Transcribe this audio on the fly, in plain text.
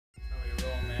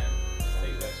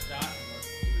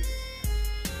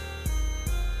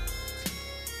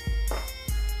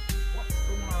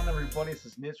everybody, this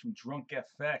is Nidge from Drunk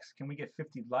FX. Can we get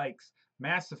 50 likes?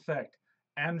 Mass Effect,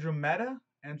 Andromeda?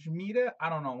 Andromeda? I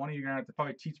don't know. One of you are going to have to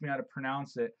probably teach me how to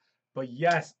pronounce it. But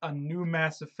yes, a new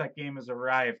Mass Effect game has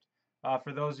arrived.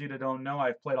 For those of you that don't know,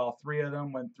 I've played all three of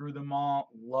them, went through them all,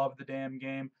 loved the damn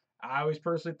game. I always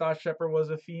personally thought Shepard was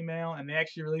a female, and they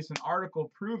actually released an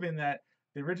article proving that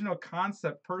the original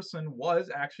concept person was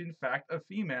actually, in fact, a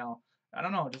female. I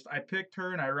don't know, just I picked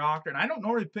her and I rocked her. And I don't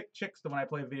normally pick chicks when I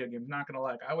play video games, not gonna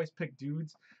lie. I always pick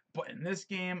dudes. But in this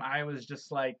game, I was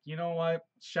just like, you know what?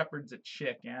 Shepard's a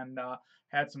chick. And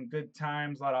had some good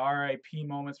times, a lot of RIP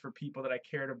moments for people that I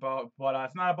cared about. But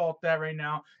it's not about that right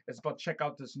now. It's about check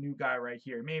out this new guy right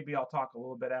here. Maybe I'll talk a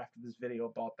little bit after this video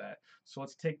about that. So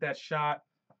let's take that shot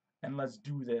and let's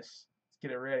do this. Let's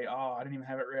get it ready. Oh, I didn't even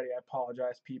have it ready. I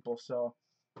apologize, people. So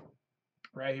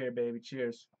right here, baby.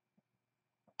 Cheers.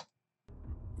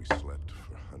 We slept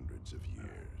for hundreds of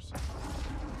years,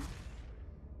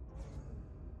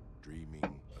 dreaming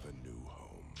of a new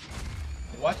home.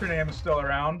 What's her name is still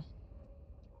around?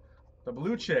 The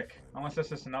blue chick, unless that's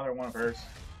just another one of hers.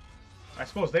 I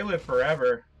suppose they live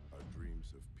forever. Our dreams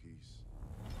of peace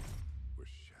were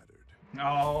shattered.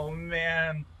 Oh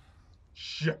man,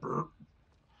 Shepard.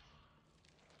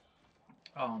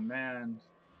 Oh man.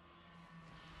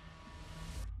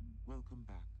 Welcome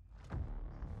back.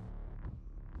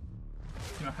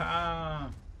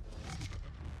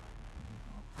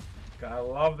 God, I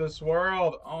love this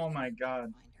world. Oh my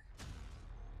god.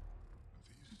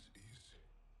 This is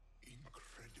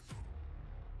incredible.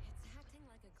 It's acting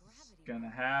like a gravity. It's gonna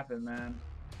happen, man.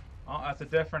 Oh, that's a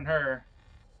different her.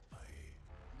 I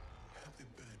have a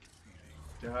bad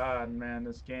feeling. God, man,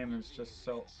 this game is just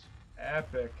so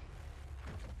epic.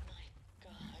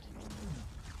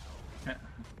 God.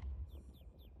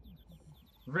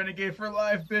 Renegade for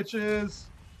life, bitches!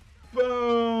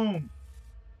 Boom!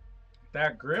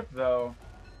 That grip, though.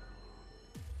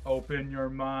 Open your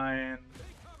mind.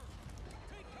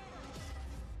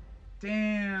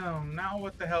 Damn, now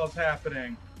what the hell's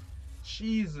happening?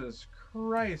 Jesus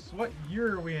Christ, what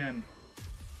year are we in?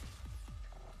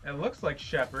 It looks like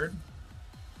Shepard,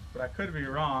 but I could be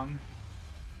wrong.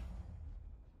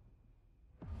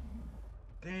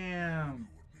 Damn. What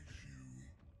makes you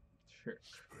Sure.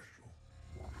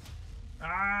 special?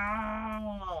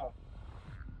 Ah!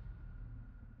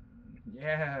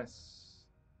 Yes.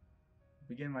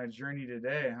 Begin my journey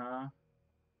today, huh?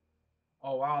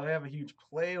 Oh wow, they have a huge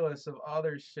playlist of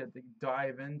other shit to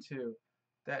dive into.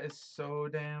 That is so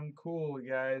damn cool,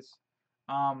 guys.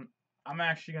 I'm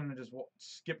actually gonna just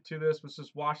skip to this. Let's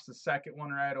just watch the second one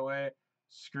right away.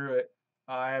 Screw it.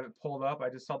 I have it pulled up. I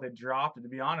just saw they dropped it. To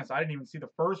be honest, I didn't even see the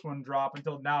first one drop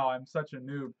until now. I'm such a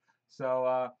noob.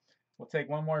 So we'll take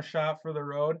one more shot for the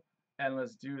road and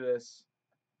let's do this.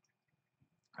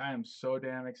 I am so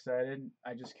damn excited.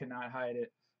 I just cannot hide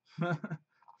it.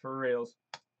 For reals.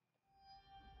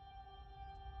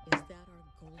 Is that our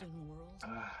golden world?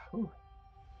 Whew.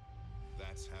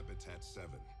 That's Habitat 7.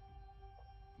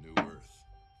 New Earth,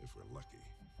 if we're lucky.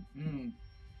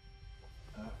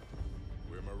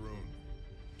 We're marooned.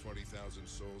 20,000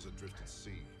 souls adrift at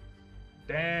sea.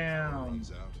 Damn. Power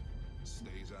runs out,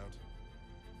 stays out.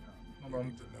 We Um,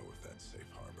 need to know if that's safe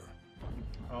harbor.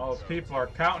 All those people are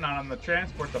counting on them to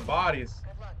transport the bodies.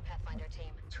 Good luck, Pathfinder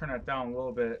team. Turn that down a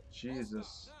little bit.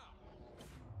 Jesus.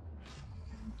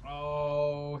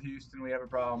 Oh, Houston, we have a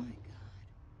problem.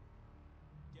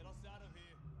 Get us out of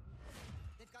here.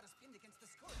 They've got us pinned against the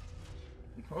scourge.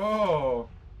 Oh,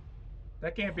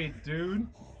 that can't be, dude.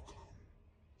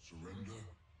 Surrender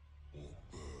or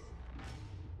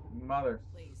burn. Mother.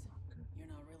 Please, you're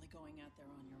not really going out there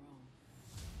on your own.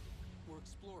 We're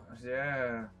explorers.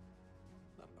 Yeah.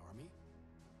 Not an army.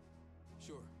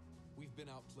 Sure, we've been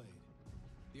outplayed.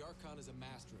 The Archon is a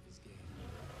master of his game.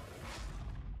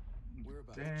 We're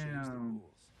about to change the Damn.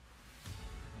 rules.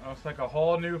 Oh, it's like a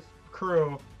whole new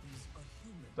crew. He's a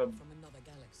human The- from another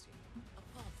galaxy. A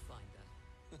pathfinder.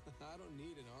 I don't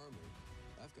need an army.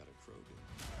 I've got a Krogan.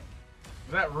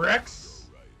 Is that Rex?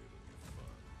 Right, it'll be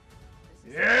fun.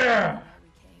 This is Yeah. why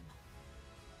we came.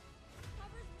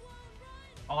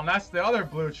 Oh, and that's the other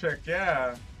blue chick,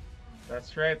 yeah.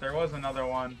 That's right, there was another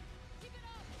one.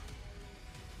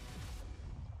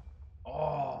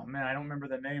 Oh, man, I don't remember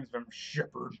the names, but I'm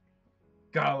Shepard.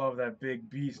 Gotta love that big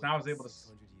beast. And I was able to...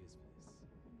 600 years,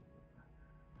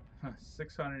 please.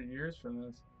 600 years from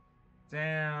this.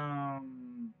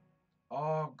 Damn.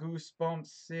 Oh, Goosebump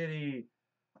City.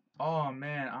 Oh,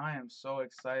 man, I am so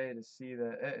excited to see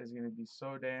that. It is going to be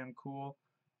so damn cool.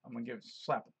 I'm going to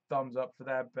slap a thumbs up for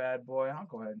that bad boy. I'll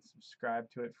go ahead and subscribe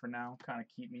to it for now. Kind of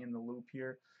keep me in the loop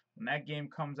here. When that game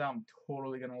comes out, I'm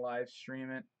totally gonna live stream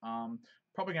it.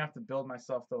 Probably gonna have to build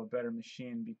myself though a better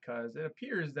machine because it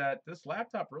appears that this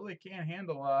laptop really can't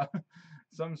handle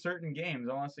some certain games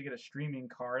unless I get a streaming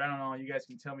card. I don't know. You guys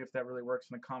can tell me if that really works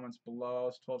in the comments below. I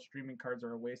was told streaming cards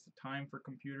are a waste of time for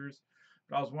computers,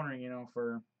 but I was wondering,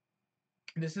 for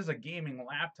this is a gaming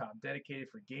laptop dedicated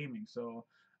for gaming, so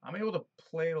I'm able to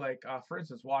play like, for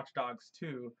instance, Watch Dogs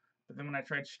 2. But then when I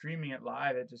tried streaming it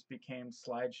live, it just became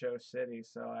Slideshow City,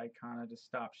 so I kind of just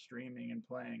stopped streaming and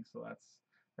playing. So that's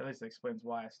at least explains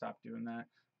why I stopped doing that.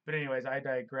 But anyways, I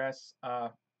digress.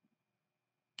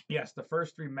 Yes, the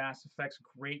first three Mass Effects,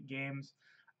 great games.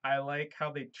 I like how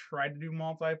they tried to do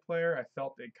multiplayer. I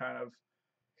felt they kind of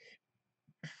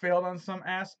failed on some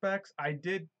aspects. I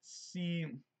did see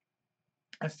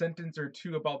a sentence or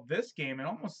two about this game. It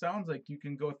almost sounds like you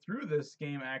can go through this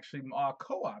game actually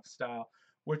co-op style,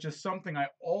 which is something I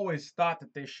always thought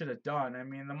that they should have done. I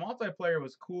mean, the multiplayer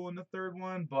was cool in the third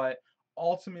one, but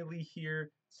ultimately here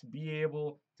to be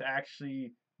able to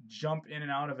actually jump in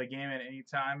and out of a game at any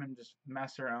time and just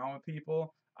mess around with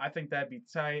people, I think that'd be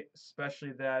tight,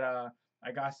 especially that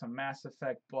I got some Mass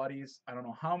Effect buddies. I don't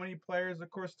know how many players, of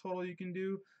course, total you can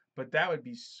do, but that would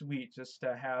be sweet just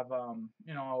to have a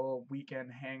little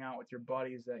weekend hangout with your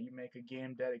buddies that you make a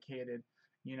game dedicated,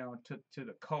 to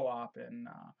the co-op. And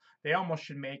they almost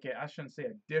should make it, I shouldn't say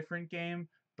a different game,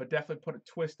 but definitely put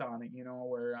a twist on it,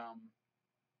 where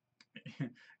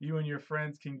you and your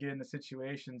friends can get into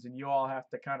situations and you all have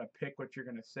to kind of pick what you're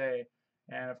going to say.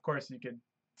 And of course, you could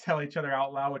tell each other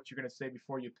out loud what you're going to say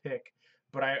before you pick.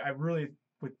 But I really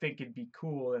would think it'd be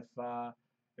cool if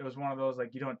it was one of those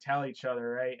like you don't tell each other,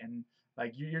 right? And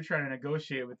like you're trying to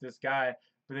negotiate with this guy,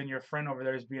 but then your friend over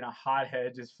there is being a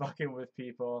hothead, just fucking with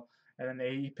people, and then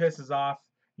he pisses off,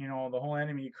 the whole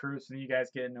enemy crew, so then you guys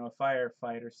get into a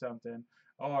firefight or something.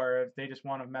 Or if they just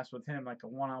want to mess with him, like a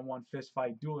one-on-one fist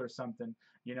fight duel or something,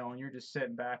 and you're just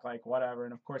sitting back like whatever.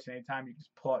 And of course, anytime you just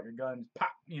pull out your gun,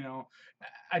 pop.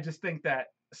 I just think that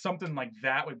something like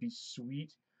that would be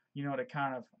sweet, to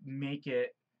kind of make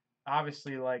it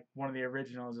obviously like one of the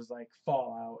originals is like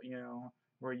Fallout,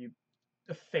 where you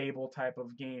a Fable type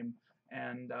of game.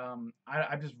 And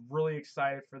I'm just really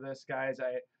excited for this, guys.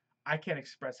 I can't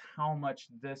express how much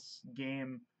this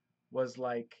game was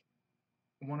like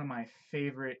one of my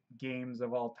favorite games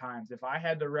of all times. If I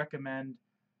had to recommend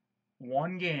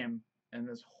one game in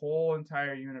this whole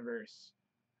entire universe,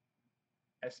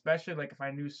 especially like if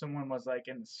I knew someone was like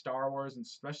into Star Wars and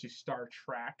especially Star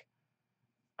Trek,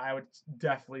 I would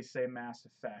definitely say Mass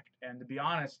Effect. And to be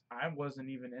honest, I wasn't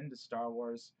even into Star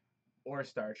Wars or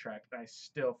Star Trek, but I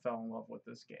still fell in love with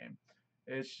this game.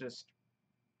 It's just,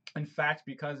 in fact,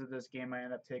 because of this game, I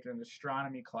ended up taking an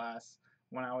astronomy class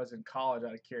when I was in college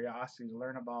out of curiosity to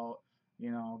learn about,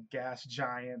 gas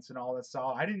giants and all this.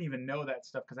 All I didn't even know that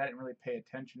stuff because I didn't really pay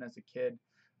attention as a kid.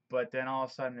 But then all of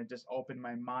a sudden, it just opened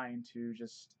my mind to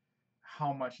just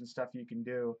how much and stuff you can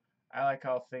do. I like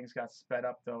how things got sped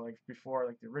up though. Like before,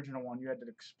 like the original one, you had to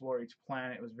explore each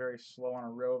planet. It was very slow on a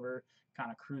rover,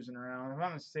 kind of cruising around. If I'm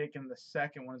not mistaken, the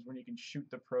second one is when you can shoot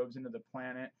the probes into the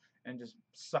planet and just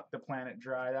suck the planet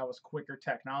dry. That was quicker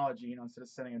technology, instead of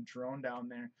sending a drone down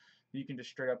there, you can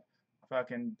just straight up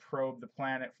fucking probe the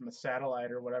planet from a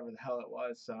satellite or whatever the hell it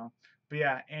was. So, but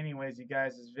yeah, anyways, you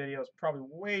guys, this video is probably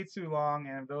way too long,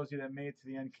 and those of you that made it to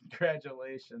the end,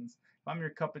 congratulations. If I'm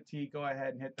your cup of tea, go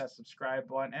ahead and hit that subscribe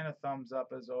button and a thumbs up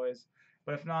as always.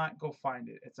 But if not, go find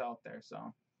it. It's out there.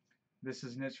 So, this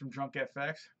is Nidge from Drunk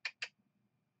FX.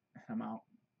 I'm out.